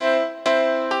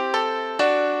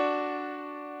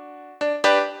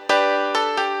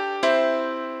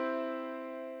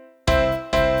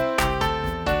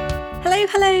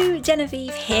Hello,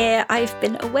 Genevieve here. I've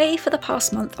been away for the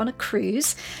past month on a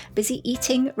cruise, busy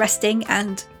eating, resting,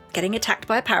 and getting attacked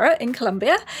by a parrot in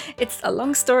Colombia. It's a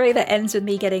long story that ends with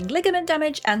me getting ligament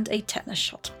damage and a tetanus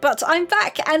shot. But I'm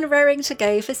back and raring to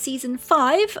go for season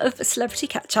 5 of Celebrity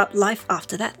Catch-Up Life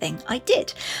After That Thing I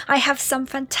Did. I have some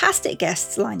fantastic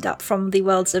guests lined up from the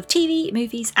worlds of TV,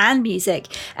 movies and music,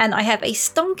 and I have a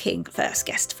stonking first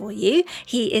guest for you.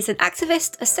 He is an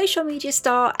activist, a social media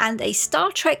star and a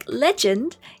Star Trek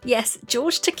legend. Yes,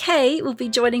 George Takei will be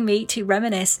joining me to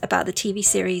reminisce about the TV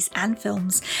series and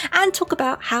films and talk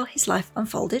about how his life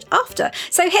unfolded after.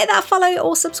 So hit that follow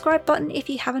or subscribe button if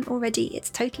you haven't already.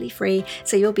 It's totally free,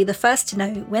 so you'll be the first to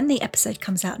know when the episode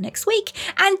comes out next week,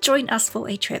 and join us for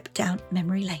a trip down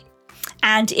memory lane.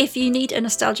 And if you need a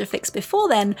nostalgia fix before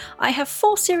then, I have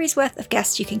 4 series worth of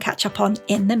guests you can catch up on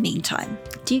in the meantime.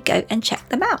 Do go and check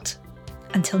them out.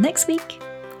 Until next week,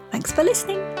 thanks for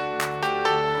listening.